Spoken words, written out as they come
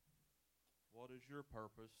What is your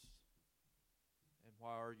purpose, and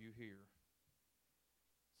why are you here?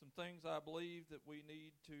 Some things I believe that we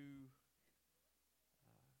need to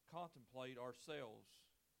contemplate ourselves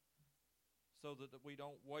so that we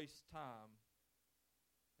don't waste time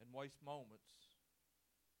and waste moments,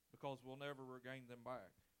 because we'll never regain them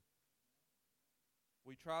back.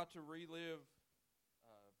 We try to relive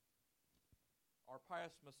our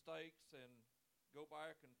past mistakes and go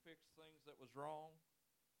back and fix things that was wrong.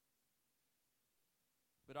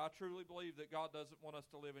 But I truly believe that God doesn't want us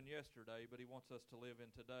to live in yesterday, but He wants us to live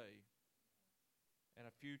in today and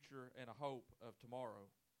a future and a hope of tomorrow.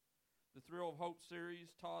 The Thrill of Hope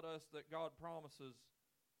series taught us that God promises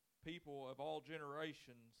people of all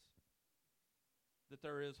generations that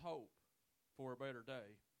there is hope for a better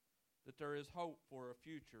day, that there is hope for a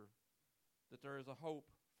future, that there is a hope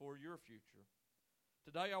for your future.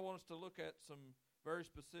 Today I want us to look at some very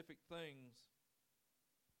specific things,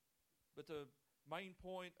 but the main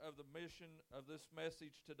point of the mission of this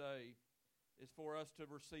message today is for us to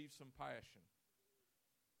receive some passion.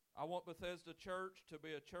 I want Bethesda Church to be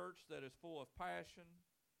a church that is full of passion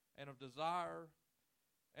and of desire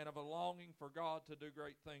and of a longing for God to do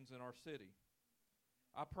great things in our city.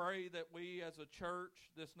 I pray that we as a church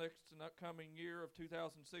this next and upcoming year of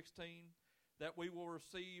 2016, that we will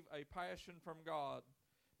receive a passion from God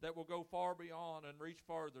that will go far beyond and reach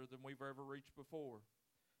farther than we've ever reached before.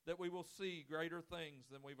 That we will see greater things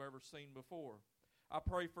than we've ever seen before. I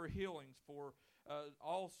pray for healings, for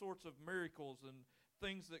all sorts of miracles and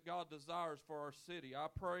things that God desires for our city. I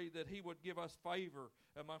pray that He would give us favor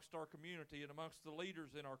amongst our community and amongst the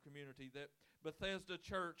leaders in our community, that Bethesda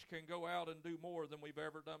Church can go out and do more than we've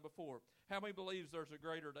ever done before. How many believes there's a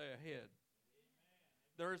greater day ahead?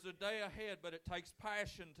 There is a day ahead, but it takes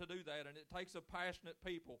passion to do that, and it takes a passionate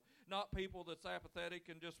people, not people that's apathetic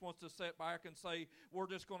and just wants to sit back and say, we're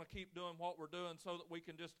just going to keep doing what we're doing so that we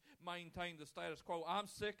can just maintain the status quo. I'm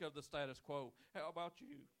sick of the status quo. How about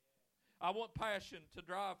you? I want passion to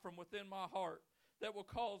drive from within my heart that will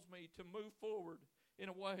cause me to move forward in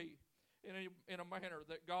a way, in a manner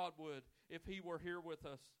that God would if He were here with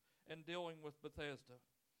us and dealing with Bethesda.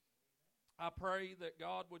 I pray that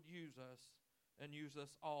God would use us and use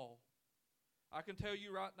us all. I can tell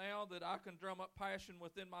you right now that I can drum up passion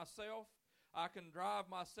within myself. I can drive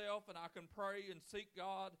myself, and I can pray and seek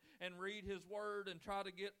God and read His Word and try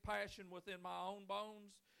to get passion within my own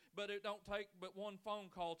bones. But it don't take but one phone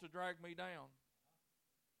call to drag me down.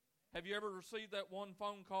 Have you ever received that one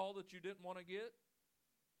phone call that you didn't want to get?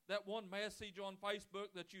 That one message on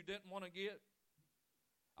Facebook that you didn't want to get?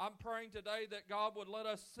 I'm praying today that God would let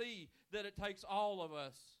us see that it takes all of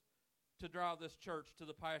us to drive this church to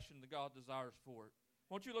the passion that God desires for it.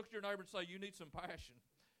 Won't you look at your neighbor and say, you need some passion?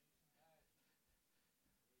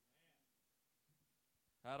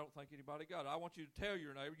 I don't think anybody got it. I want you to tell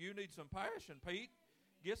your neighbor, you need some passion, Pete.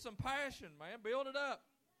 Get some passion, man. Build it up.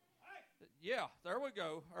 Yeah, there we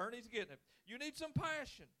go. Ernie's getting it. You need some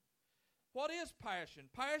passion. What is passion?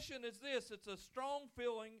 Passion is this. It's a strong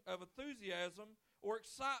feeling of enthusiasm or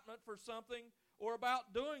excitement for something or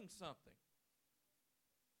about doing something.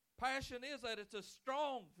 Passion is that it's a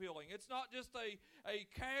strong feeling. It's not just a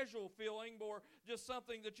casual feeling or just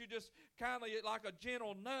something that you just kind of like a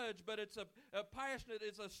gentle nudge, but it's a passionate,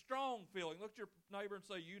 it's a strong feeling. Look at your neighbor and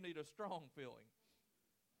say, you need a strong feeling.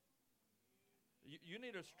 You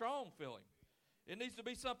need a strong feeling. It needs to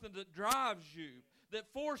be something that drives you,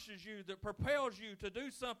 that forces you, that propels you to do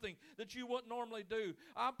something that you wouldn't normally do.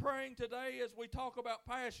 I'm praying today as we talk about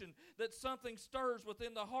passion that something stirs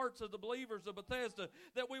within the hearts of the believers of Bethesda,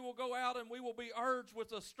 that we will go out and we will be urged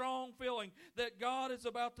with a strong feeling that God is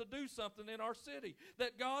about to do something in our city,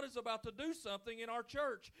 that God is about to do something in our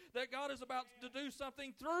church, that God is about to do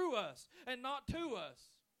something through us and not to us.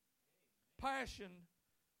 Passion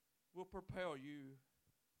will propel you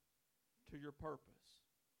to your purpose.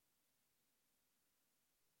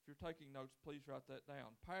 If you're taking notes, please write that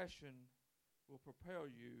down. Passion will propel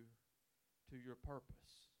you to your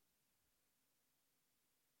purpose.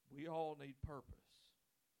 We all need purpose.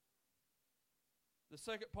 The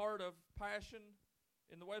second part of passion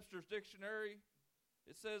in the Webster's Dictionary,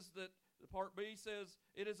 it says that, the part B says,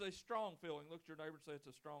 it is a strong feeling. Look at your neighbor and say it's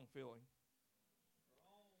a strong feeling.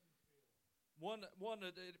 One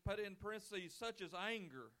that it put in parentheses, such as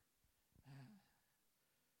anger.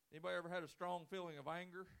 Anybody ever had a strong feeling of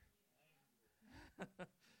anger?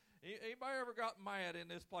 Anybody ever got mad in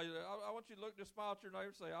this place? I want you to look, just smile at your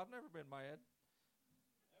neighbor and say, I've never been mad.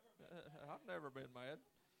 I've never been mad.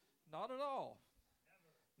 Not at all.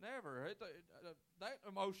 Never. That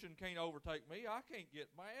emotion can't overtake me. I can't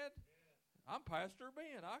get mad. I'm Pastor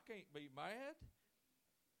Ben. I can't be mad.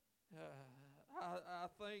 I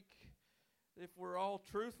think if we're all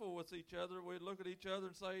truthful with each other, we'd look at each other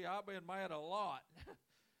and say, I've been mad a lot.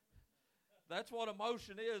 That's what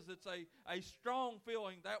emotion is. It's a strong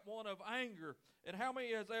feeling, that one of anger. And how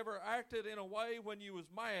many has ever acted in a way when you was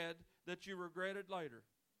mad that you regretted later?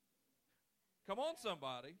 Come on,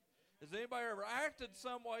 somebody. Has anybody ever acted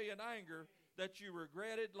some way in anger that you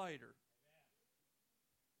regretted later?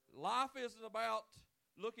 Life isn't about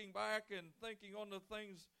looking back and thinking on the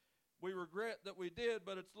things we regret that we did,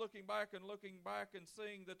 but it's looking back and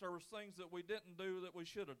seeing that there was things that we didn't do that we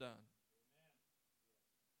should have done.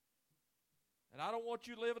 And I don't want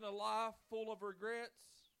you living a life full of regrets,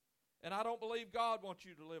 and I don't believe God wants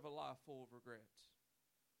you to live a life full of regrets.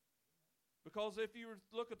 Because if you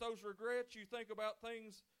look at those regrets, you think about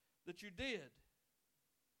things that you did.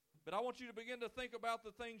 But I want you to begin to think about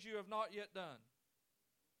the things you have not yet done.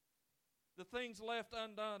 The things left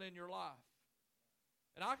undone in your life.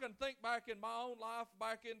 And I can think back in my own life,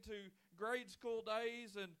 back into grade school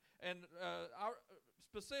days, and I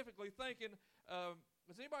specifically thinking,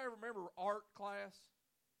 does anybody ever remember art class?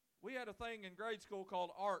 We had a thing in grade school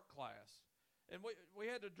called art class. And we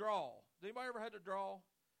had to draw. Did anybody ever had to draw?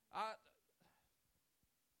 I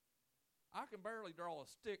can barely draw a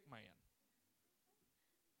stick man.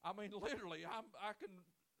 I mean, literally, I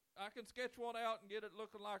can sketch one out and get it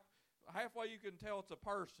looking like halfway you can tell it's a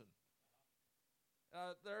person.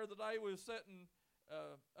 The other day we was sitting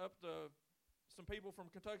up to some people from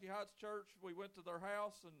Kentucky Heights Church. We went to their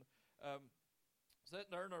house and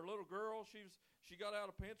sitting there, and their little girl, she got out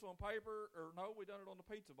a pencil and paper, or no, we done it on the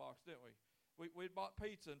pizza box, didn't we? We'd bought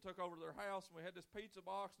pizza and took over to their house, and we had this pizza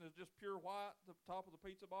box, and it was just pure white at the top of the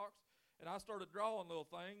pizza box. And I started drawing little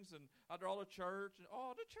things, and I draw the church, and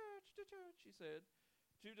the church, she said.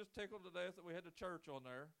 She was just tickled to death that we had the church on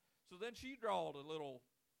there. So then she drawed a little,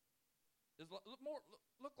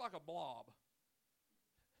 looked like a blob.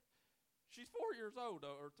 She's 4 years old,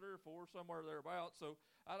 or 3 or 4, somewhere thereabouts. So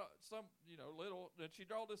little. And she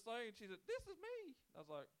drew this thing, and she said, "This is me." I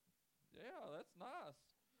was like, "Yeah, that's nice."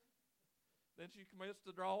 Then she commenced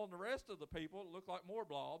to draw on the rest of the people. It looked like more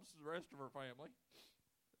blobs, the rest of her family.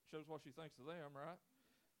 Shows what she thinks of them, right?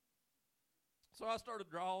 So I started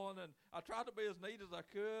drawing, and I tried to be as neat as I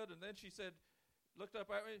could. And then she said, looked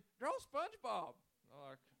up at me, "Draw SpongeBob." I'm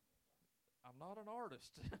like, I'm not an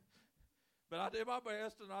artist. But I did my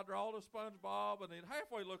best, and I drawed a SpongeBob, and it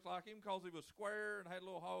halfway looked like him because he was square and had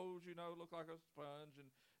little holes, looked like a sponge,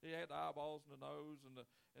 and he had the eyeballs and the nose and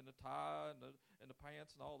the tie and the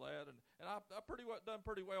pants and all that. And I done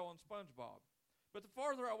pretty well on SpongeBob. But the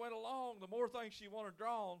farther I went along, the more things she wanted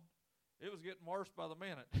drawn, it was getting worse by the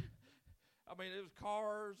minute. I mean, it was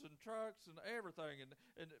cars and trucks and everything,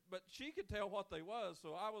 but she could tell what they was.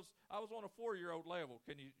 So I was on a 4-year-old level.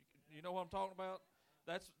 Can you know what I'm talking about?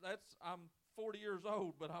 I'm 40 years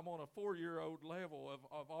old, but I'm on a 4-year-old level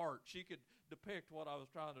of art. She could depict what I was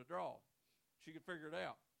trying to draw. She could figure it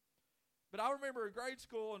out. But I remember in grade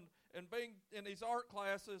school and being in these art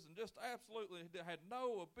classes and just absolutely had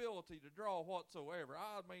no ability to draw whatsoever.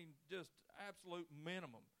 I mean, just absolute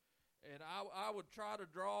minimum. And I would try to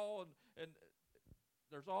draw, and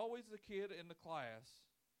there's always the kid in the class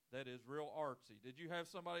that is real artsy. Did you have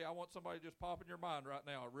somebody, I want somebody just pop in your mind right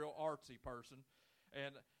now, a real artsy person.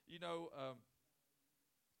 And,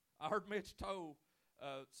 I heard Mitch Toe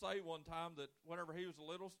say one time that whenever he was a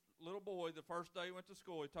little boy, the first day he went to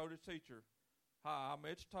school, he told his teacher, "Hi, I'm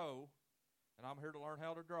Mitch Toe, and I'm here to learn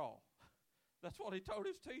how to draw." That's what he told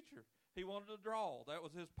his teacher. He wanted to draw. That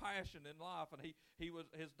was his passion in life, and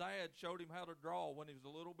his dad showed him how to draw when he was a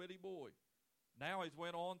little bitty boy. Now he's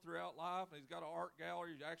went on throughout life, and he's got an art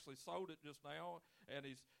gallery. He actually sold it just now, and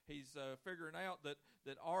he's figuring out that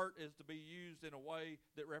art is to be used in a way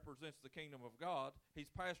that represents the kingdom of God. He's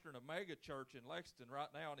pastoring a mega church in Lexington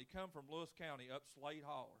right now, and he come from Lewis County up Slade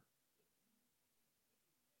Holler.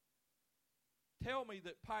 Tell me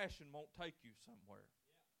that passion won't take you somewhere.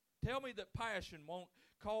 Tell me that passion won't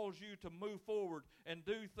cause you to move forward and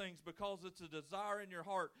do things because it's a desire in your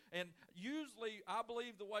heart. And usually, I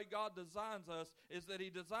believe the way God designs us is that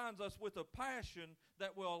He designs us with a passion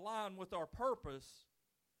that will align with our purpose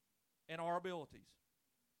and our abilities.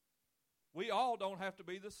 We all don't have to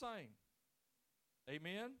be the same.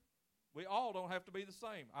 Amen? We all don't have to be the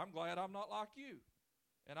same. I'm glad I'm not like you.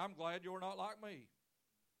 And I'm glad you're not like me.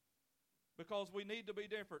 Because we need to be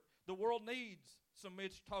different. The world needs some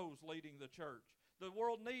Mitch Toes leading the church. The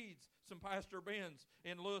world needs some Pastor Benz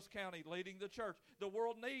in Lewis County leading the church. The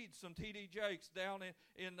world needs some T.D. Jakes down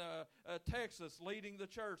in Texas leading the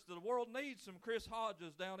church. The world needs some Chris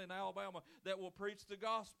Hodges down in Alabama that will preach the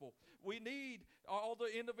gospel. We need all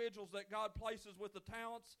the individuals that God places with the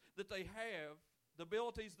talents that they have the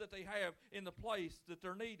abilities that they have in the place that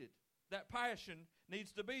they're needed. That passion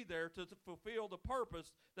needs to be there to fulfill the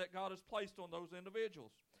purpose that God has placed on those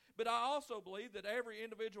individuals. But I also believe that every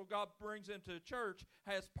individual God brings into a church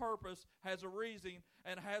has purpose, has a reason,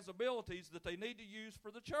 and has abilities that they need to use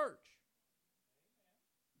for the church.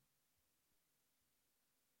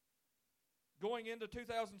 Going into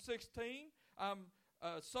 2016, I'm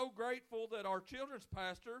so grateful that our children's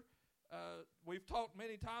pastor, we've talked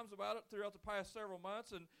many times about it throughout the past several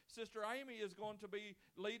months, and Sister Amy is going to be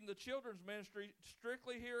leading the children's ministry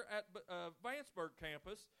strictly here at Vanceburg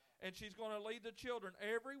campus, and she's going to lead the children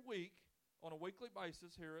every week on a weekly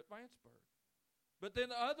basis here at Vanceburg. But then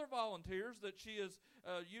the other volunteers that she is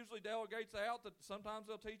usually delegates out, that sometimes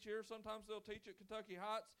they'll teach here, sometimes they'll teach at Kentucky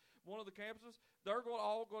Heights, one of the campuses, they're going to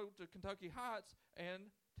all go to Kentucky Heights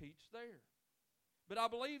and teach there. But I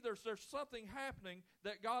believe there's something happening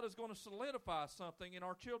that God is going to solidify something in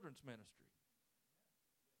our children's ministry.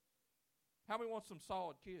 How many want some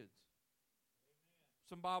solid kids?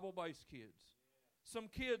 Some Bible-based kids. Some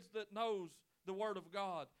kids that knows the Word of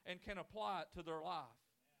God and can apply it to their life.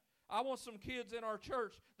 I want some kids in our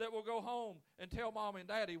church that will go home and tell mom and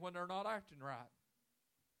daddy when they're not acting right.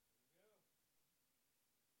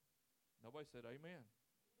 Nobody said amen.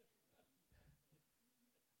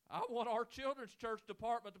 I want our children's church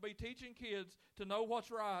department to be teaching kids to know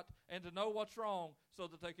what's right and to know what's wrong so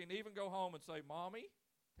that they can even go home and say, Mommy,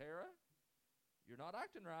 Tara, you're not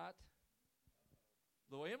acting right.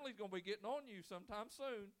 Though Emily's going to be getting on you sometime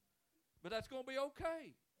soon, but that's going to be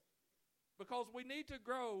okay because we need to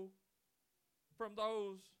grow from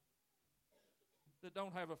those that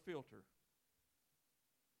don't have a filter.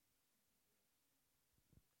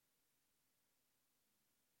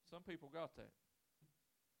 Some people got that.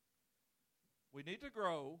 We need to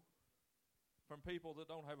grow from people that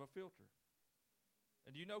don't have a filter.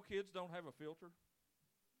 And you know kids don't have a filter?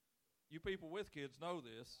 You people with kids know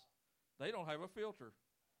this. They don't have a filter.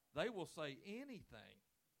 They will say anything.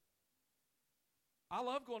 I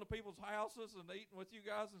love going to people's houses and eating with you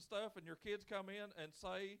guys and stuff, and your kids come in and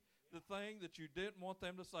say the thing that you didn't want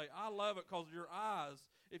them to say. I love it because your eyes,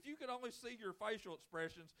 if you could only see your facial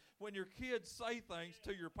expressions when your kids say things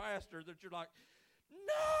to your pastor that you're like,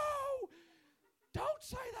 no! Don't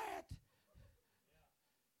say that.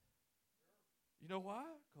 You know why?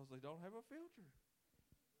 Because they don't have a filter.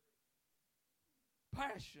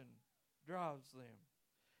 Passion drives them.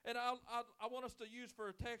 And I want us to use for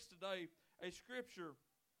a text today a scripture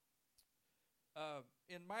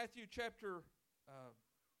in Matthew chapter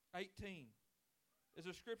 18. Is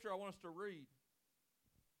a scripture I want us to read.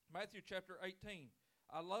 Matthew chapter 18.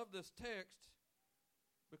 I love this text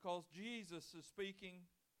because Jesus is speaking.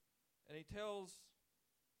 And he tells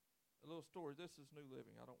a little story. This is New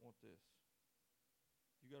Living. I don't want this.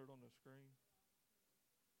 You got it on the screen?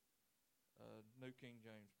 New King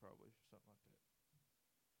James probably, or something like that.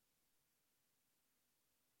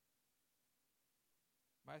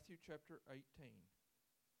 Matthew chapter 18.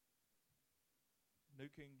 New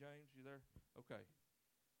King James, you there? Okay.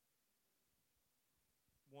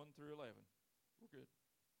 1 through 11. We're good.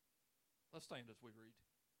 Let's stand as we read.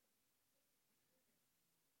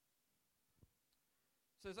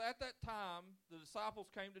 It says, at that time, the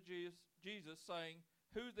disciples came to Jesus, saying,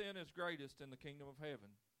 who then is greatest in the kingdom of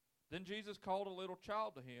heaven? Then Jesus called a little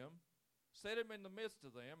child to him, set him in the midst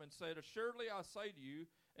of them, and said, assuredly I say to you,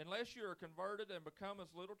 unless you are converted and become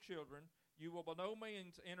as little children, you will by no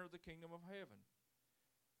means enter the kingdom of heaven.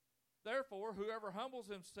 Therefore, whoever humbles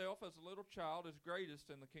himself as a little child is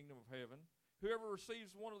greatest in the kingdom of heaven. Whoever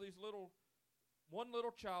receives one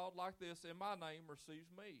little child like this in my name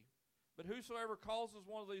receives me. But whosoever causes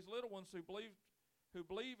one of these little ones who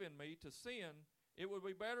believe in me to sin, it would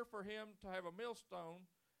be better for him to have a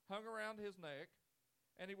millstone hung around his neck,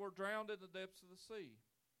 and he were drowned in the depths of the sea.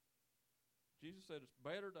 Jesus said it's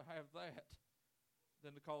better to have that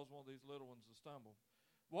than to cause one of these little ones to stumble.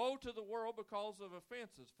 Woe to the world because of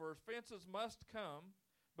offenses, for offenses must come,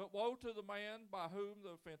 but woe to the man by whom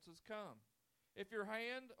the offenses come. If your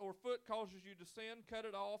hand or foot causes you to sin, cut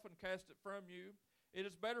it off and cast it from you. It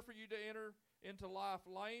is better for you to enter into life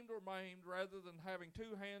lamed or maimed rather than having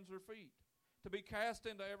 2 hands or feet, to be cast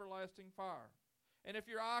into everlasting fire. And if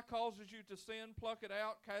your eye causes you to sin, pluck it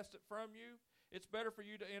out, cast it from you. It's better for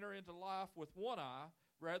you to enter into life with 1 eye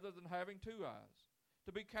rather than having 2 eyes,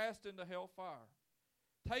 to be cast into hell fire.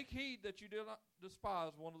 Take heed that you do not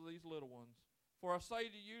despise one of these little ones, for I say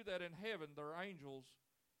to you that in heaven their angels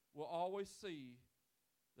will always see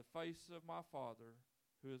the face of my Father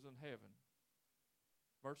who is in heaven.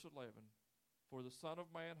 Verse 11, for the Son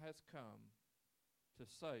of Man has come to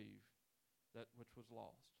save that which was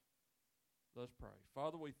lost. Let's pray.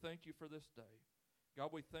 Father, we thank you for this day. God,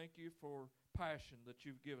 we thank you for passion that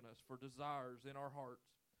you've given us, for desires in our hearts.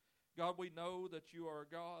 God, we know that you are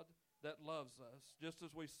a God that loves us, just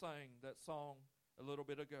as we sang that song a little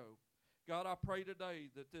bit ago. God, I pray today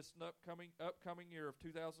that this upcoming year of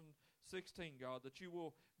 2016, God, that you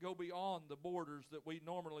will go beyond the borders that we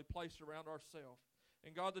normally place around ourselves.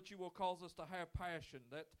 And God, that you will cause us to have passion,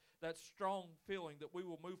 that strong feeling that we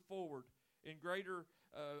will move forward in greater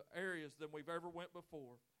areas than we've ever went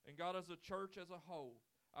before. And God, as a church as a whole,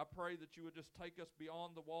 I pray that you would just take us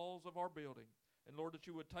beyond the walls of our building. And Lord, that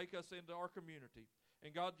you would take us into our community.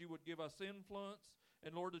 And God, you would give us influence.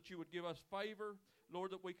 And Lord, that you would give us favor.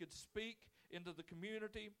 Lord, that we could speak into the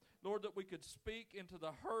community. Lord, that we could speak into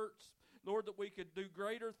the hurts. Lord, that we could do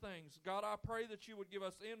greater things. God, I pray that you would give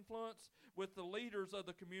us influence with the leaders of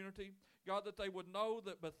the community. God, that they would know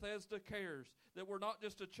that Bethesda cares. That we're not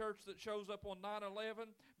just a church that shows up on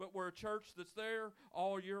 9/11, but we're a church that's there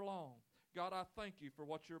all year long. God, I thank you for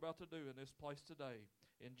what you're about to do in this place today.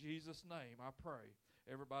 In Jesus' name, I pray.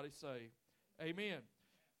 Everybody say, amen.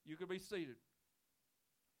 You can be seated.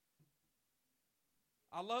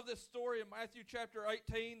 I love this story in Matthew chapter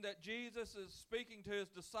 18 that Jesus is speaking to his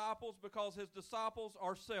disciples because his disciples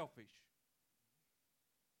are selfish.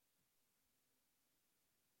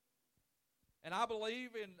 And I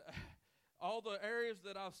believe in all the areas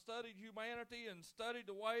that I've studied humanity and studied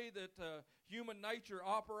the way that human nature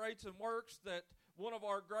operates and works, that one of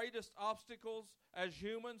our greatest obstacles as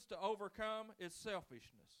humans to overcome is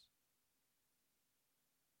selfishness.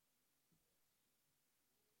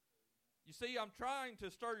 You see, I'm trying to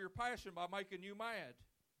stir your passion by making you mad.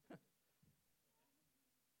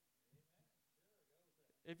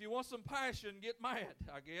 If you want some passion, get mad,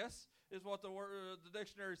 I guess, is what the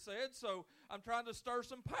dictionary said. So I'm trying to stir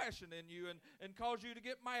some passion in you and cause you to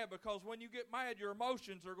get mad, because when you get mad, your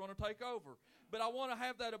emotions are going to take over. But I want to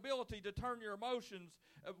have that ability to turn your emotions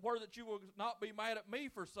where that you will not be mad at me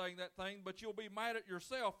for saying that thing, but you'll be mad at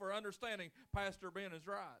yourself for understanding Pastor Ben is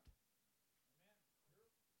right.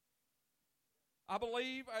 I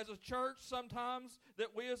believe as a church sometimes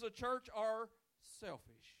that we as a church are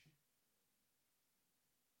selfish.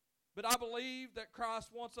 But I believe that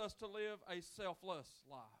Christ wants us to live a selfless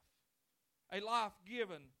life. A life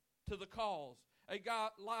given to the cause. A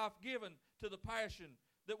life given to the passion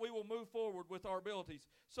that we will move forward with our abilities.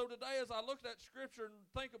 So today as I look at Scripture and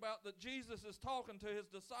think about that Jesus is talking to his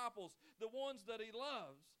disciples, the ones that he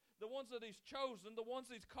loves, the ones that he's chosen, the ones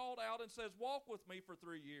he's called out and says, walk with me for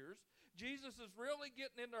 3 years. Jesus is really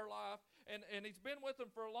getting in their life, and he's been with them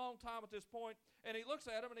for a long time at this point, and he looks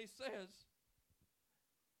at them and he says,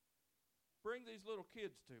 bring these little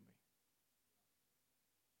kids to me.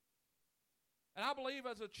 And I believe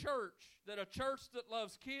as a church that a church that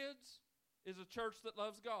loves kids is a church that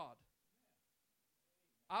loves God.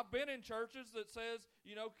 I've been in churches that says,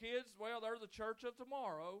 kids, well, they're the church of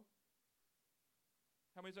tomorrow.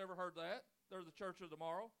 How many's ever heard that? They're the church of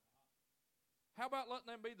tomorrow. How about letting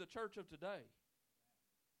them be the church of today?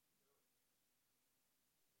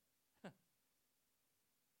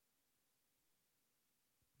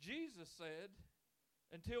 Jesus said,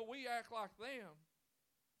 until we act like them,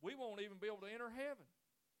 we won't even be able to enter heaven.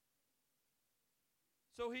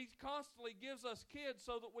 So he constantly gives us kids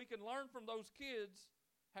so that we can learn from those kids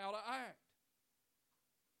how to act.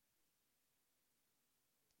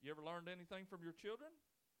 You ever learned anything from your children?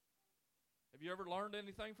 Have you ever learned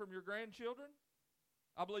anything from your grandchildren?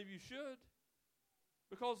 I believe you should.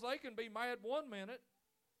 Because they can be mad one minute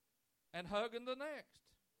and hugging the next.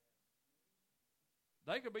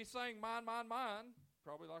 They could be saying, mine, mine, mine,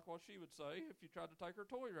 probably like what she would say if you tried to take her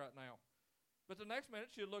toy right now. But the next minute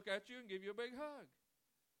she'll look at you and give you a big hug.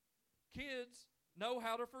 Kids know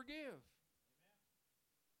how to forgive.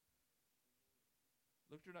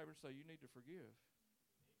 Look at your neighbor and say, you need to forgive.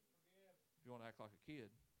 If you want to act like a kid.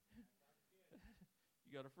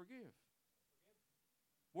 You got to forgive.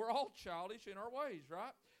 We're all childish in our ways,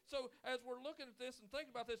 right? So as we're looking at this and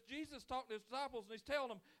thinking about this, Jesus talked to his disciples and he's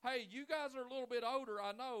telling them, hey, you guys are a little bit older,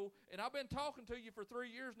 I know, and I've been talking to you for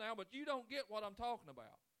 3 years now, but you don't get what I'm talking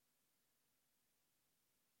about.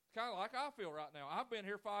 It's kind of like I feel right now. I've been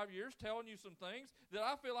here 5 years telling you some things that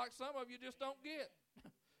I feel like some of you just don't get.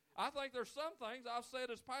 I think there's some things I've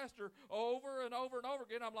said as pastor over and over and over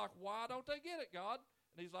again. I'm like, why don't they get it, God?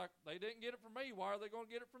 And he's like, they didn't get it from me. Why are they going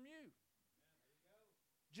to get it from you?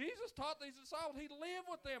 Jesus taught these disciples. He lived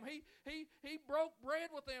with them. He broke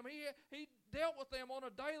bread with them. He dealt with them on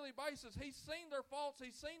a daily basis. He's seen their faults.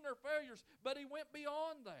 He's seen their failures. But he went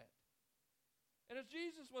beyond that. And as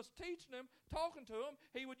Jesus was teaching them, talking to them,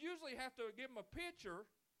 he would usually have to give them a picture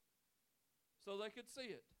so they could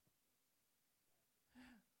see it.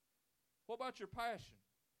 What about your passion?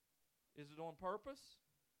 Is it on purpose?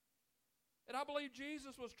 And I believe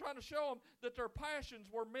Jesus was trying to show them that their passions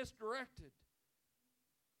were misdirected.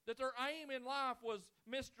 That their aim in life was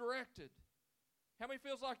misdirected. How many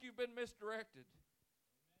feels like you've been misdirected?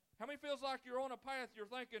 How many feels like you're on a path, you're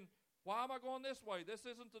thinking, why am I going this way? This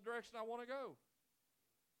isn't the direction I want to go.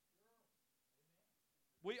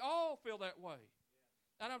 We all feel that way.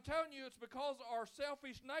 And I'm telling you, it's because our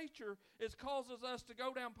selfish nature causes us to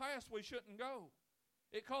go down paths we shouldn't go.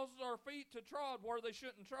 It causes our feet to trod where they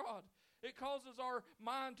shouldn't trod. It causes our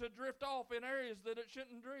mind to drift off in areas that it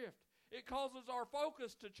shouldn't drift. It causes our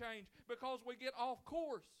focus to change because we get off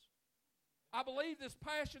course. I believe this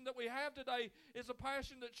passion that we have today is a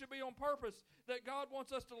passion that should be on purpose, that God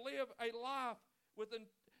wants us to live a life with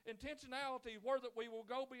intentionality where that we will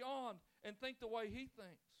go beyond and think the way He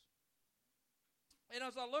thinks. And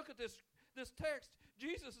as I look at this text,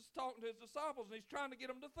 Jesus is talking to His disciples and He's trying to get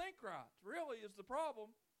them to think right. Really is the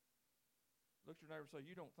problem. Look at your neighbor and say,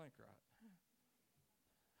 you don't think right.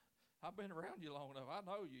 I've been around you long enough. I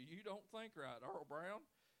know you. You don't think right. Earl Brown,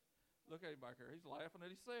 look at him back there. He's laughing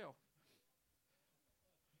at himself.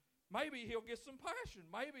 Maybe he'll get some passion.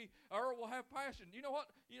 Maybe Earl will have passion. You know what?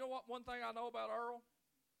 One thing I know about Earl?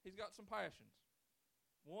 He's got some passions.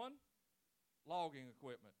 One, logging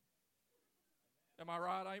equipment. Am I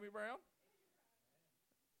right, Amy Brown?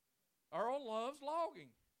 Earl loves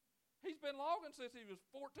logging. He's been logging since he was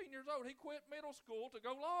 14 years old. He quit middle school to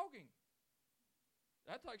go logging.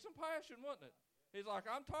 That takes some passion, wouldn't it? He's like,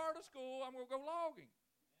 I'm tired of school. I'm going to go logging.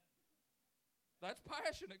 That's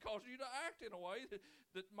passion. It causes you to act in a way that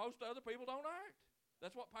most other people don't act.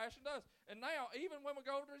 That's what passion does. And now, even when we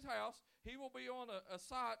go to his house, he will be on a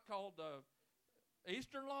site called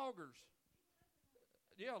Eastern Loggers.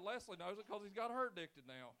 Yeah, Leslie knows it because he's got her addicted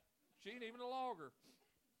now. She ain't even a logger.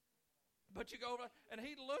 But you go to, and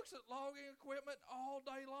he looks at logging equipment all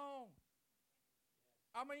day long.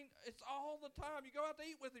 I mean, it's all the time. You go out to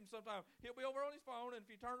eat with him sometime. He'll be over on his phone, and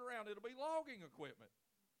if you turn around, it'll be logging equipment.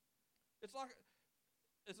 It's like,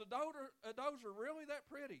 is a dozer really that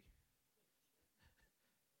pretty?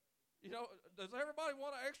 You know, does everybody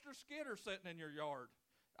want an extra skidder sitting in your yard?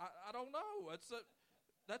 I don't know.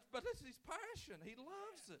 But it's his passion. He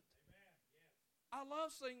loves it. Amen. Yeah. I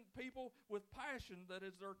love seeing people with passion that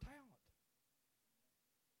is their talent.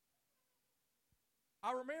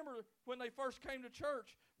 I remember when they first came to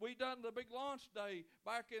church, we done the big launch day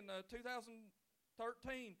back in 2013,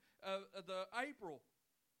 the April.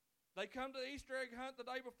 They come to the Easter egg hunt the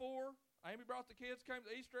day before. Amy brought the kids, came to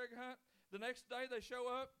the Easter egg hunt. The next day they show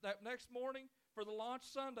up that next morning for the launch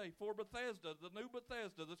Sunday for Bethesda, the new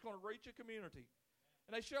Bethesda that's going to reach a community.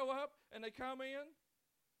 And they show up and they come in.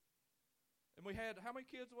 And we had, how many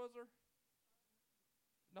kids was there?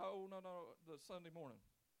 No, the Sunday morning.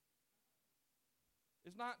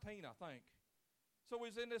 It's 19, I think. So we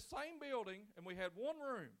was in this same building, and we had one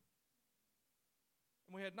room.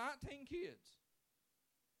 And we had 19 kids.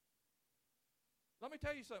 Let me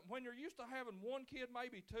tell you something. When you're used to having one kid,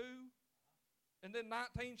 maybe two, and then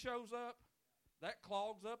 19 shows up, that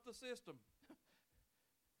clogs up the system.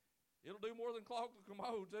 It'll do more than clog the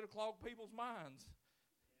commodes. It'll clog people's minds.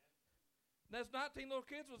 And those 19 little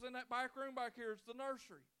kids was in that back room back here. It's the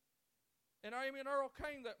nursery. And Amy and Earl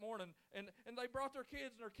came that morning, and they brought their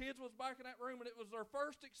kids, and their kids was back in that room, and it was their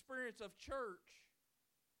first experience of church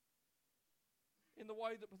in the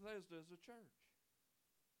way that Bethesda is a church.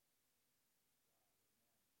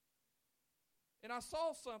 And I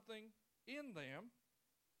saw something in them,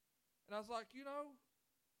 and I was like,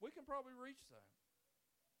 we can probably reach that.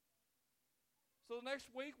 So the next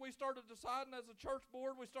week, we started deciding as a church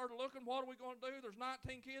board, we started looking, what are we going to do? There's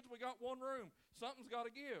 19 kids, we got one room. Something's got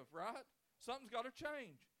to give, right? Something's got to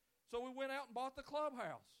change. So we went out and bought the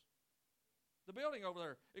clubhouse, the building over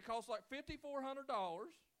there. It cost like $5,400.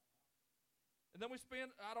 And then we spent,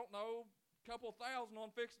 a couple $1,000 on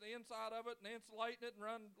fixing the inside of it and insulating it and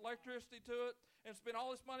running electricity to it and spent all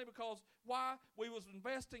this money because why? We was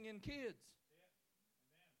investing in kids.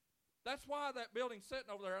 That's why that building's sitting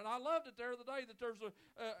over there. And I loved it the other day that there's an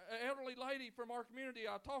elderly lady from our community.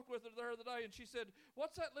 I talked with her the other day, and she said,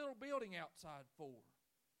 what's that little building outside for?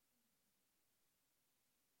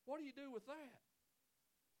 What do you do with that?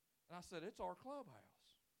 And I said, it's our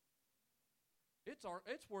clubhouse. It's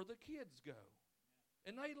where the kids go.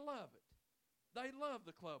 And they love it. They love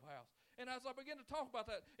the clubhouse. And as I began to talk about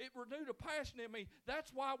that, it renewed a passion in me.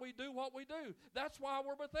 That's why we do what we do. That's why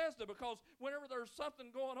we're Bethesda, because whenever there's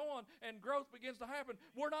something going on and growth begins to happen,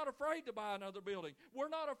 we're not afraid to buy another building.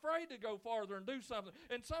 We're not afraid to go farther and do something.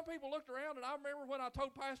 And some people looked around, and I remember when I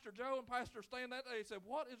told Pastor Joe and Pastor Stan that day, he said,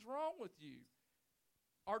 what is wrong with you?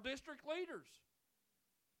 Our district leaders.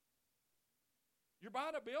 You're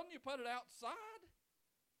buying a building, you put it outside?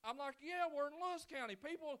 I'm like, yeah, we're in Lewis County.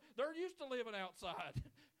 People, they're used to living outside.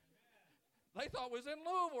 They thought we was in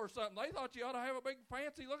Louisville or something. They thought you ought to have a big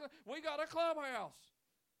fancy look. We got a clubhouse.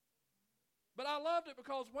 But I loved it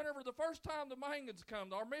because whenever the first time the Mangans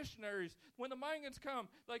come, our missionaries, when the Mangans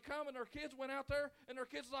come, they come and their kids went out there, and their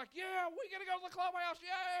kids are like, yeah, we got to go to the clubhouse,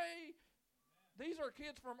 yay! These are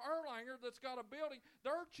kids from Erlanger that's got a building.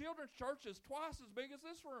 Their children's church is twice as big as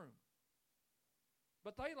this room.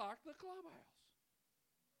 But they like the clubhouse.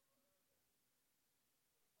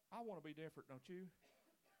 I want to be different, don't you?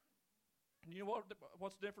 And you know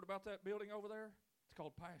what's different about that building over there? It's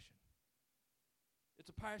called passion. It's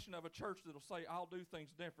a passion of a church that will say, I'll do things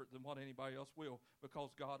different than what anybody else will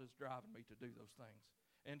because God is driving me to do those things.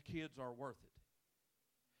 And kids are worth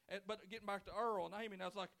it. But getting back to Earl and Amy, and I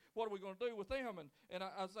was like, what are we going to do with them? And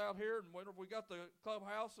I was out here, and whenever we got the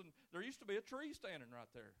clubhouse, and there used to be a tree standing right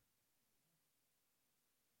there.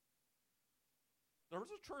 There was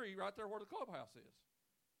a tree right there where the clubhouse is.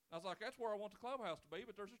 I was like, that's where I want the clubhouse to be,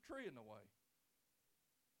 but there's a tree in the way.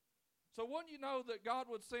 So wouldn't you know that God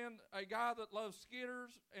would send a guy that loves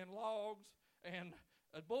skidders and logs and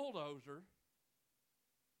a bulldozer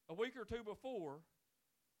a week or two before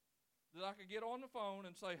that I could get on the phone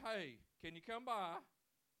and say, hey, can you come by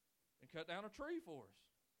and cut down a tree for us?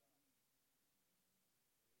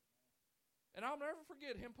 And I'll never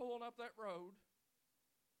forget him pulling up that road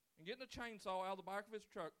and getting a chainsaw out of the back of his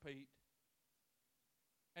truck, Pete,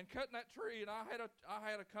 and cutting that tree. And I had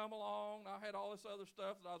to come along. I had all this other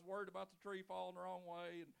stuff that I was worried about the tree falling the wrong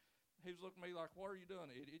way. And he was looking at me like, what are you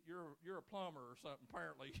doing, idiot? You're a plumber or something,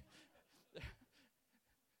 apparently.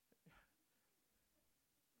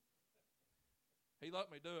 He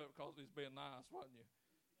let me do it because he's being nice, wasn't you?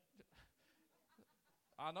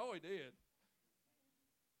 I know he did.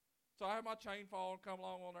 So I had my chain fall and come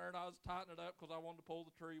along on there, and I was tightening it up because I wanted to pull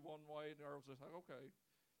the tree one way, and Earl was just like, okay.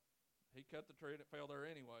 He cut the tree, and it fell there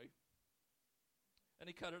anyway. And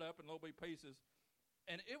he cut it up in little bitty pieces.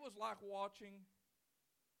 And it was like watching.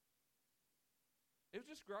 It was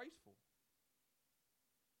just graceful.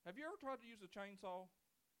 Have you ever tried to use a chainsaw?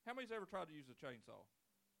 How many's ever tried to use a chainsaw?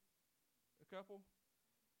 A couple?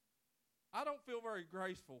 I don't feel very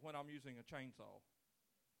graceful when I'm using a chainsaw.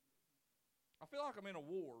 I feel like I'm in a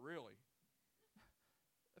war, really.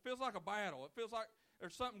 It feels like a battle. It feels like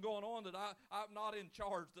there's something going on that I'm not in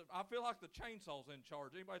charge. That I feel like the chainsaw's in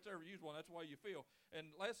charge. Anybody that's ever used one, that's the way you feel. And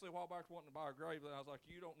Leslie, a while back, wanting to buy a Gravely, and I was like,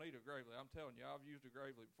 you don't need a Gravely. I'm telling you, I've used a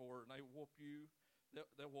Gravely before, and they whoop you.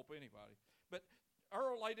 They'll whoop anybody. But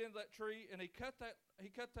Earl laid into that tree, and he cut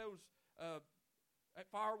those that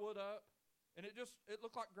firewood up, and it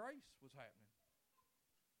looked like grace was happening.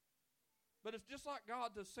 But it's just like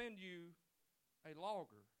God to send you a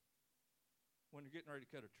logger when you're getting ready to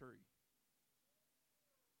cut a tree.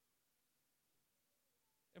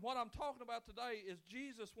 And what I'm talking about today is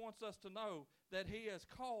Jesus wants us to know that he has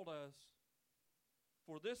called us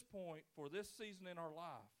for this point, for this season in our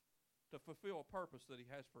life, to fulfill a purpose that he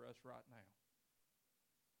has for us right now.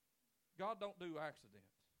 God don't do accidents.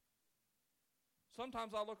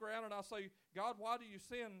 Sometimes I look around and I say, God, why do you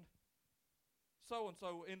send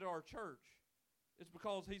so-and-so into our church? It's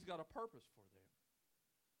because he's got a purpose for them.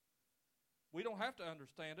 We don't have to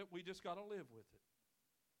understand it. We just got to live with it.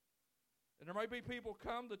 And there may be people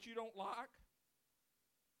come that you don't like.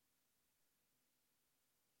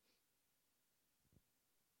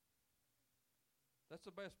 That's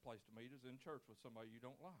the best place to meet is in church with somebody you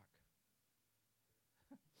don't like.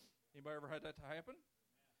 Anybody ever had that to happen?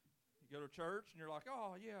 You go to church and you're like,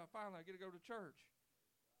 oh, yeah, finally I get to go to church.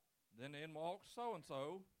 Then in walks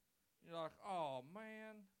so-and-so. You're like, oh,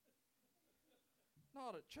 man,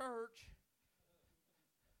 not at church.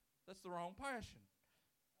 That's the wrong passion.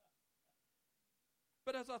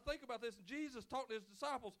 But as I think about this, Jesus talked to his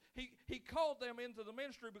disciples. He called them into the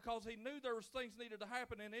ministry because he knew there was things needed to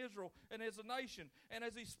happen in Israel and as a nation. And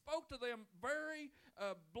as he spoke to them very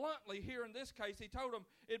bluntly here in this case, he told them,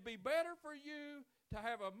 it'd be better for you to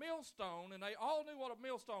have a millstone, and they all knew what a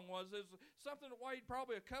millstone was. It was something that weighed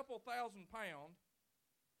probably a couple thousand pounds.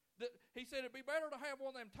 He said it'd be better to have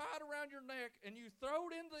one of them tied around your neck and you throw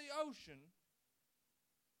it into the ocean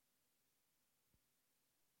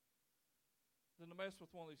than to mess with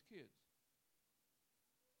one of these kids.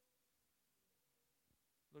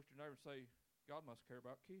 Look at your neighbor and say, God must care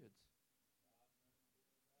about kids.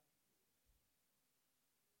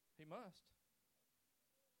 He must.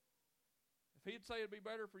 If he'd say it'd be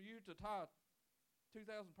better for you to tie a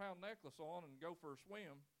 2,000-pound necklace on and go for a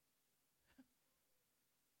swim,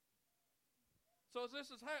 So as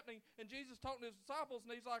this is happening, and Jesus talking to his disciples,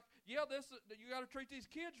 and he's like, yeah, you got to treat these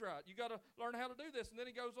kids right. You got to learn how to do this. And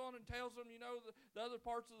then he goes on and tells them, the other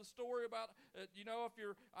parts of the story about, if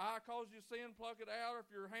your eye causes you sin, pluck it out. Or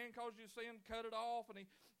if your hand causes you sin, cut it off. And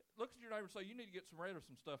he looks at your neighbor and say, you need to get rid of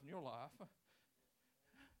some stuff in your life.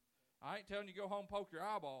 I ain't telling you go home and poke your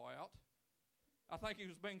eyeball out. I think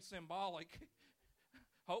he was being symbolic.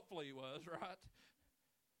 Hopefully he was, right?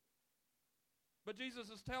 But Jesus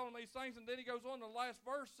is telling these things, and then he goes on, the last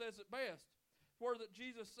verse says it best, where that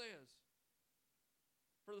Jesus says,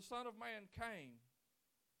 for the Son of Man came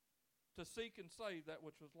to seek and save that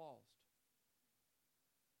which was lost.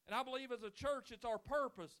 And I believe as a church, it's our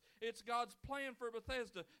purpose. It's God's plan for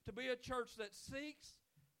Bethesda to be a church that seeks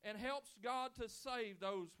and helps God to save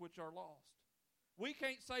those which are lost. We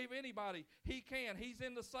can't save anybody. He can. He's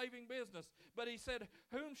in the saving business. But he said,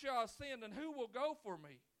 whom shall I send and who will go for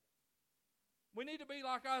me? We need to be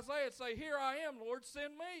like Isaiah and say, here I am, Lord,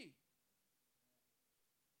 send me.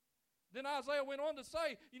 Then Isaiah went on to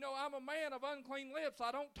say, I'm a man of unclean lips.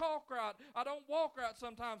 I don't talk right. I don't walk right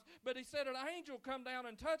sometimes. But he said an angel come down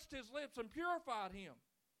and touched his lips and purified him.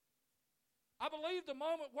 I believe the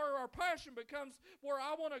moment where our passion becomes where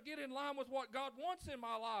I want to get in line with what God wants in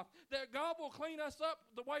my life, that God will clean us up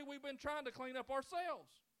the way we've been trying to clean up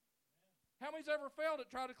ourselves. How many's ever failed at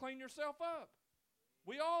trying to clean yourself up?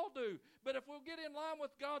 We all do. But if we'll get in line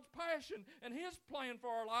with God's passion and his plan for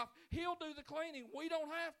our life, he'll do the cleaning. We don't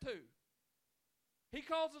have to. He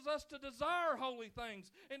causes us to desire holy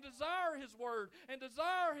things and desire his word and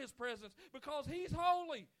desire his presence because he's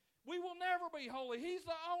holy. We will never be holy. He's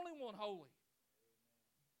the only one holy.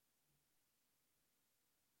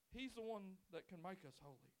 He's the one that can make us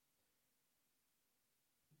holy.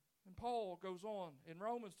 And Paul goes on in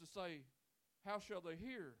Romans to say, how shall they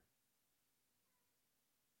hear?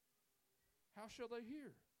 How shall they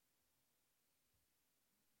hear?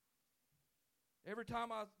 Every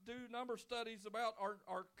time I do number studies about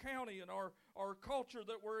our county and our culture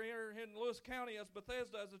that we're in Lewis County as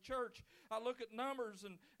Bethesda, as a church, I look at numbers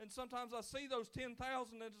and sometimes I see those 10,000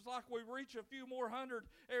 and it's like we reach a few more hundred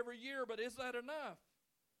every year, but is that enough?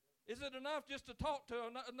 Is it enough just to talk to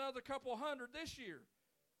another couple hundred this year?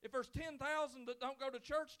 If there's 10,000 that don't go to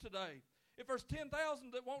church today, if there's 10,000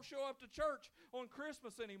 that won't show up to church on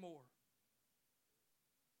Christmas anymore.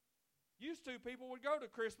 Used to, people would go to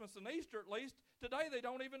Christmas and Easter at least. Today, they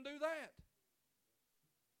don't even do that.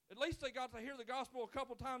 At least they got to hear the gospel a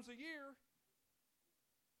couple times a year.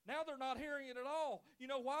 Now they're not hearing it at all. You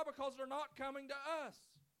know why? Because they're not coming to us.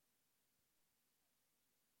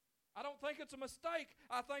 I don't think it's a mistake.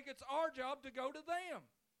 I think it's our job to go to them.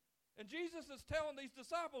 And Jesus is telling these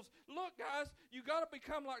disciples, look, guys, you got to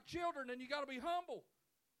become like children and you got to be humble.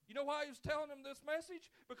 You know why he was telling them this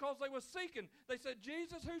message? Because they were seeking. They said,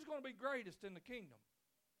 Jesus, who's going to be greatest in the kingdom?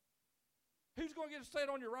 Who's going to get to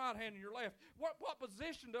sit on your right hand and your left? What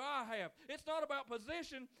position do I have? It's not about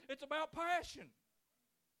position. It's about passion.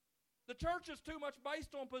 The church is too much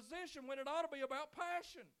based on position when it ought to be about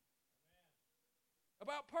passion.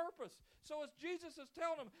 About purpose. So as Jesus is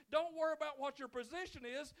telling them, don't worry about what your position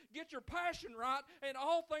is. Get your passion right, and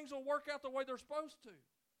all things will work out the way they're supposed to.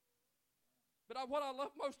 But what I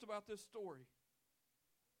love most about this story,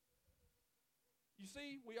 you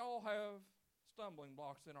see, we all have stumbling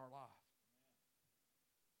blocks in our life.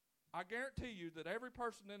 I guarantee you that every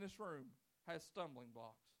person in this room has stumbling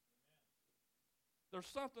blocks. There's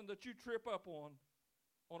something that you trip up on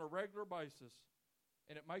a regular basis,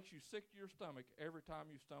 and it makes you sick to your stomach every time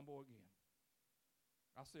you stumble again.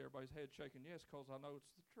 I see everybody's head shaking yes because I know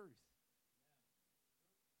it's the truth.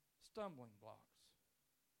 Stumbling blocks.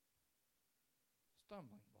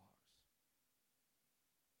 Stumbling blocks.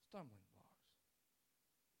 Stumbling blocks.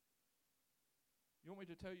 You want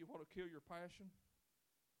me to tell you what will kill your passion?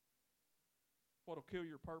 What will kill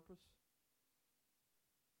your purpose?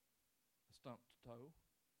 A stumped toe.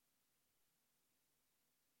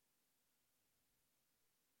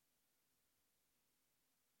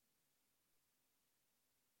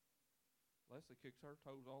 Leslie kicks her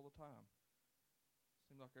toes all the time.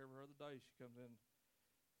 Seems like every other day she comes in.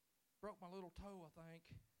 Broke my little toe, I think.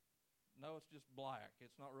 No, it's just black.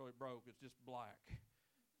 It's not really broke. It's just black.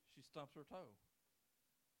 She stumps her toe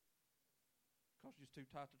because she's too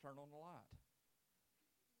tight to turn on the light.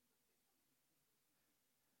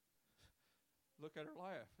 Look at her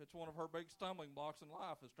laugh. It's one of her big stumbling blocks in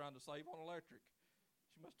life is trying to save on electric.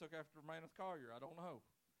 She must have took after Maneth Collier. I don't know.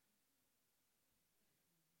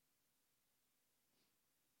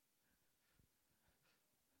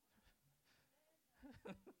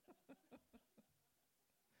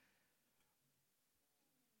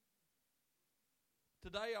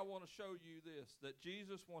 Today I want to show you this, that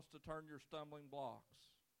Jesus wants to turn your stumbling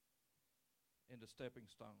blocks into stepping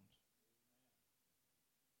stones.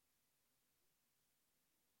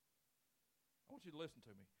 I want you to listen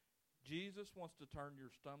to me. Jesus wants to turn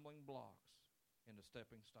your stumbling blocks into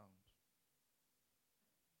stepping stones.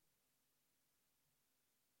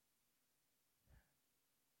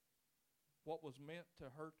 What was meant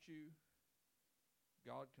to hurt you,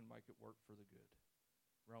 God can make it work for the good.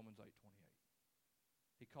 Romans 8:28.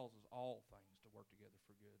 He causes all things to work together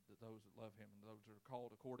for good, that those that love Him and those that are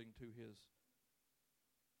called according to His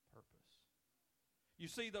purpose. You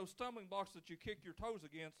see, those stumbling blocks that you kick your toes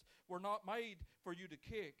against were not made for you to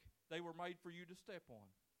kick. They were made for you to step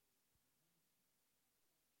on.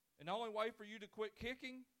 And the only way for you to quit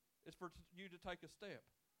kicking is for you to take a step.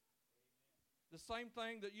 The same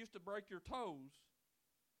thing that used to break your toes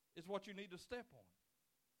is what you need to step on.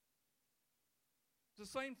 It's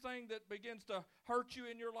the same thing that begins to hurt you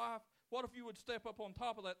in your life. What if you would step up on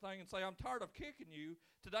top of that thing and say, I'm tired of kicking you.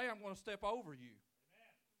 Today I'm going to step over you.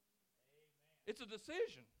 Amen. It's a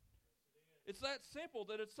decision. It's that simple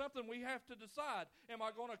that it's something we have to decide. Am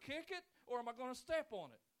I going to kick it or am I going to step on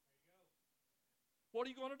it? What are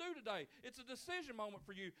you going to do today? It's a decision moment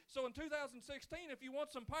for you. So in 2016, if you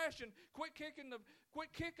want some passion, quit kicking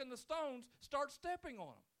the stones, start stepping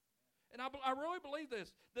on them. And I really believe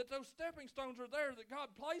this, that those stepping stones are there, that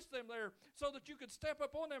God placed them there so that you could step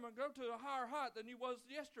up on them and go to a higher height than you was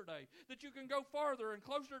yesterday, that you can go farther and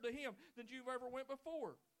closer to Him than you've ever went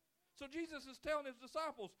before. So Jesus is telling His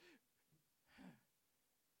disciples,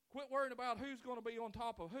 quit worrying about who's going to be on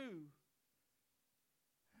top of who.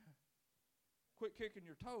 Quit kicking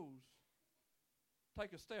your toes.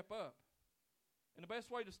 Take a step up. And the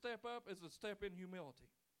best way to step up is to step in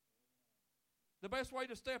humility. The best way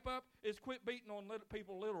to step up is quit beating on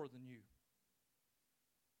people littler than you.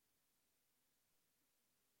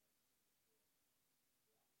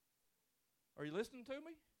 Are you listening to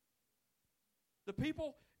me? The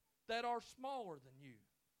people that are smaller than you,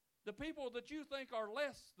 the people that you think are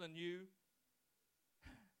less than you,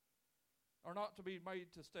 are not to be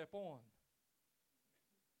made to step on.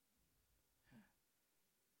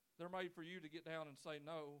 They're made for you to get down and say,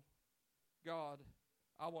 no, God,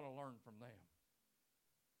 I want to learn from them.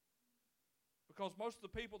 Because most of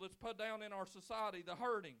the people that's put down in our society, the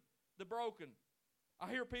hurting, the broken, I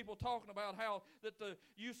hear people talking about how that the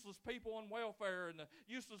useless people on welfare and the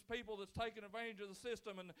useless people that's taking advantage of the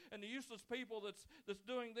system and the useless people that's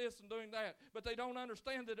doing this and doing that. But they don't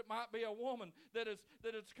understand that it might be a woman that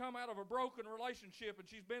has come out of a broken relationship and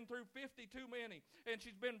she's been through 50 too many. And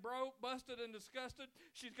she's been broke, busted, and disgusted.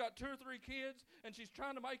 She's got 2 or 3 kids and she's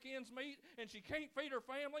trying to make ends meet and she can't feed her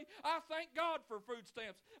family. I thank God for food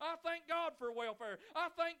stamps. I thank God for welfare. I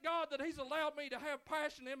thank God that He's allowed me to have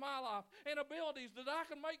passion in my life and abilities that I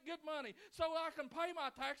can make good money so I can pay my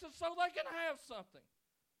taxes so they can have something.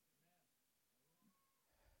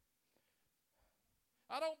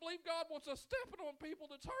 I don't believe God wants us stepping on people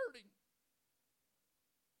that's hurting.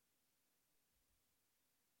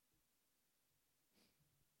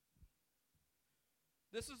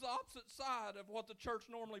 This is the opposite side of what the church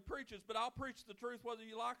normally preaches, but I'll preach the truth whether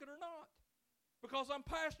you like it or not. Because I'm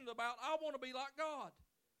passionate about, I want to be like God.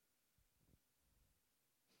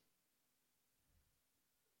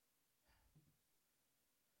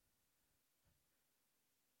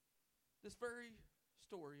 This very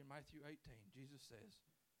story in Matthew 18, Jesus says,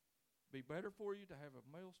 be better for you to have a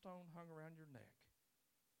millstone hung around your neck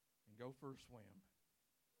and go for a swim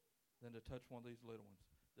than to touch one of these little ones.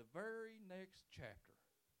 The very next chapter,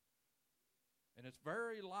 and it's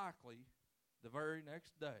very likely the very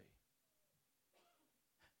next day,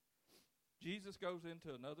 Jesus goes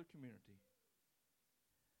into another community.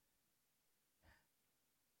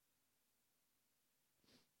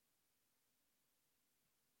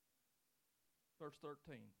 Verse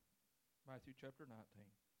 13, Matthew chapter 19.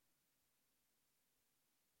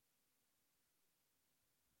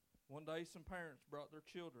 One day some parents brought their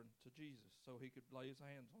children to Jesus so He could lay His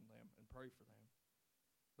hands on them and pray for them.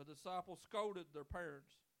 But the disciples scolded their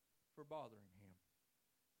parents for bothering Him.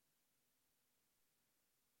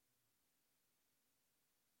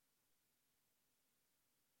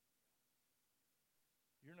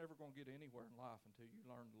 You're never going to get anywhere in life until you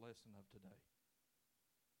learn the lesson of today.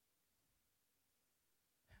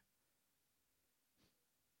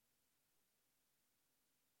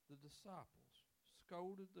 The disciples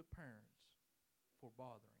scolded the parents for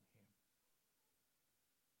bothering Him.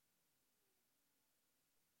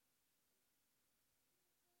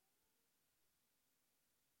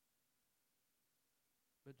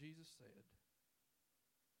 But Jesus said,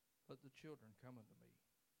 let the children come unto me.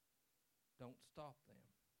 Don't stop them.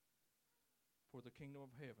 For the kingdom of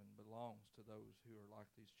heaven belongs to those who are like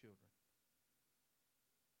these children.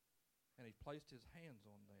 And he placed his hands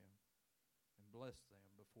on them and blessed them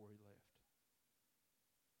before he left.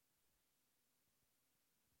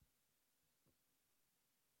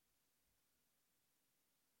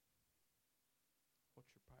 What's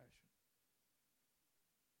your passion?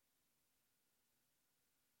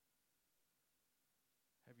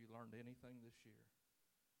 Have you learned anything this year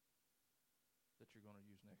that you're going to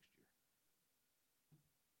use next year?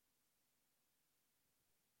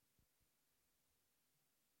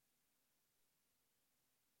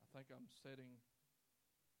 I think I'm sitting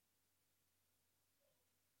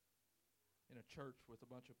in a church with a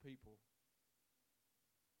bunch of people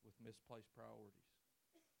with misplaced priorities.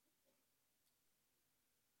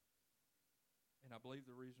 And I believe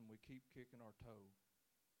the reason we keep kicking our toe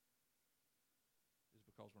is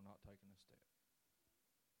because we're not taking a step.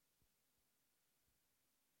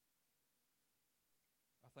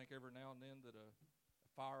 I think every now and then that a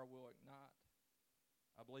fire will ignite.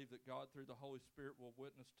 I believe that God, through the Holy Spirit, will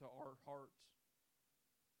witness to our hearts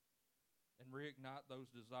and reignite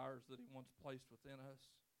those desires that he once placed within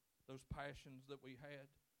us, those passions that we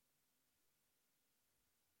had,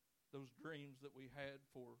 those dreams that we had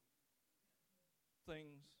for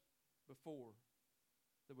things before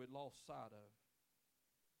that we'd lost sight of.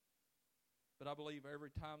 But I believe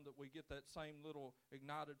every time that we get that same little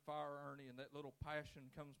ignited fire, Ernie, and that little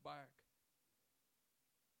passion comes back,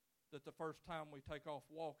 that the first time we take off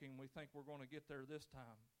walking, we think we're going to get there this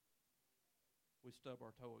time. We stub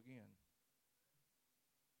our toe again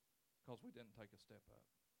because we didn't take a step up.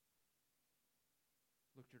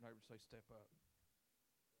 Look at your neighbor and say, step up.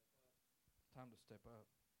 It's time to step up.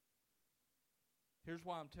 Here's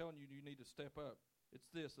why I'm telling you you need to step up. It's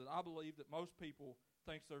this, that I believe that most people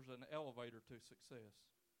think there's an elevator to success.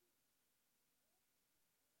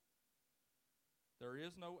 There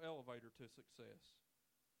is no elevator to success.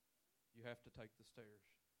 You have to take the stairs.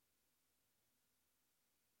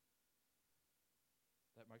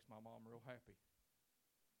 That makes my mom real happy.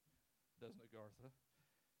 Doesn't it, Gartha?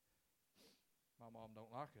 My mom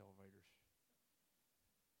don't like elevators.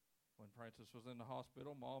 When Francis was in the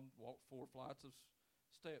hospital, Mom walked 4 flights of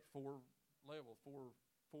steps, 4th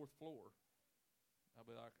floor. I'll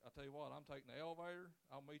be like, I tell you what, I'm taking the elevator.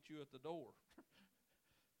 I'll meet you at the door.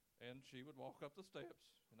 And she would walk up the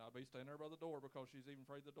steps, and I'd be standing there by the door because she's even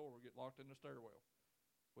afraid the door would get locked in the stairwell,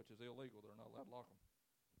 which is illegal. They're not allowed to lock them.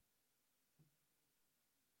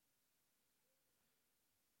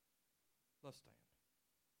 Let's stand.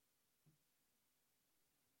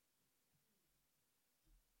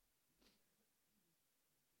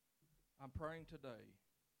 I'm praying today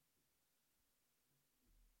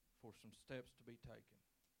for some steps to be taken.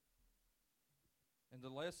 And the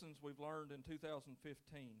lessons we've learned in 2015,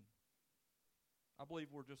 I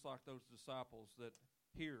believe we're just like those disciples that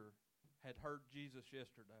here had heard Jesus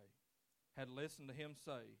yesterday, had listened to him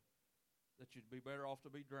say that you'd be better off to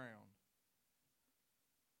be drowned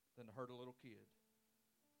than to hurt a little kid.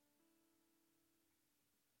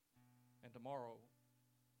 And tomorrow,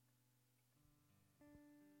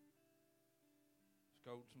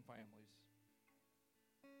 scold some families.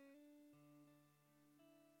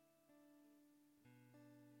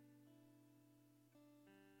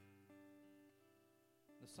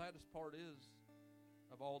 The saddest part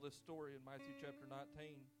of all this story in Matthew chapter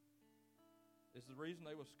 19 is the reason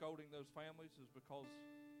they were scolding those families is because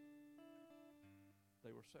they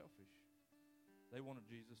were selfish. They wanted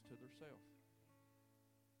Jesus to themselves.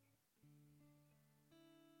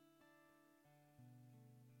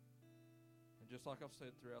 Just like I've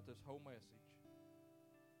said throughout this whole message,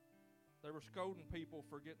 they were scolding people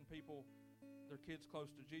for getting their kids close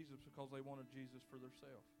to Jesus because they wanted Jesus for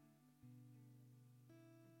themselves.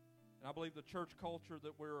 And I believe the church culture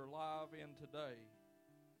that we're alive in today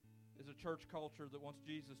is a church culture that wants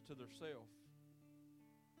Jesus to themselves.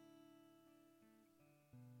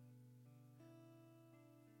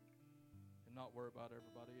 And not worry about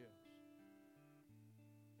everybody else.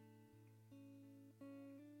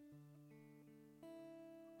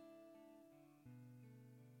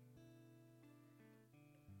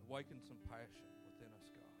 Awaken some passion within us,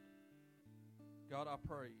 God. God, I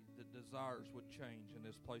pray that desires would change in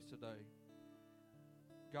this place today.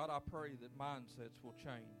 God, I pray that mindsets will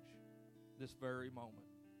change this very moment.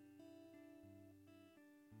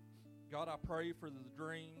 God, I pray for the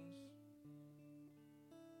dreams,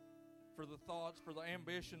 for the thoughts, for the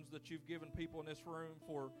ambitions that you've given people in this room,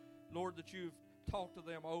 for, Lord, that you've talked to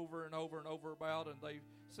them over and over and over about, and they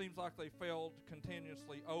seems like they failed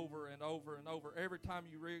continuously over and over and over. Every time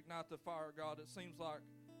you reignite the fire, God, it seems like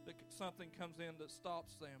that something comes in that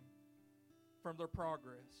stops them from their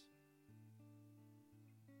progress.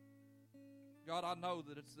 God, I know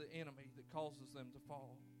that it's the enemy that causes them to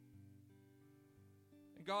fall.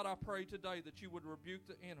 And God, I pray today that you would rebuke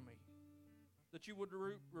the enemy, that you would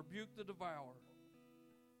rebuke the devourer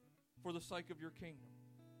for the sake of your kingdom.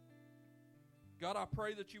 God, I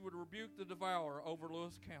pray that you would rebuke the devourer over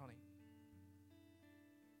Lewis County.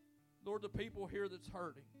 Lord, the people here that's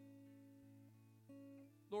hurting,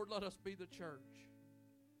 Lord, let us be the church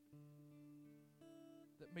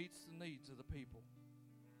that meets the needs of the people.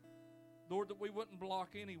 Lord, that we wouldn't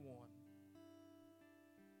block anyone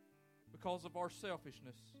because of our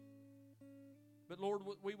selfishness. But Lord,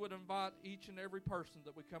 we would invite each and every person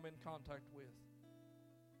that we come in contact with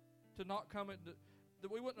to not come into,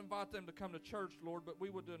 that we wouldn't invite them to come to church, Lord, but we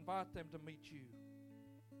would invite them to meet you.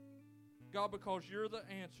 God, because you're the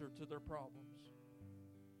answer to their problems.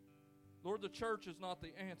 Lord, the church is not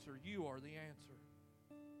the answer. You are the answer.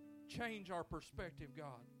 Change our perspective,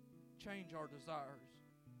 God. Change our desires.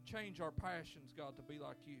 Change our passions, God, to be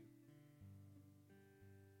like you.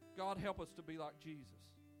 God, help us to be like Jesus.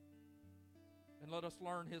 And let us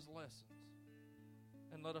learn his lessons.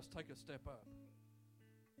 And let us take a step up.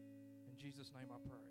 In Jesus' name I pray.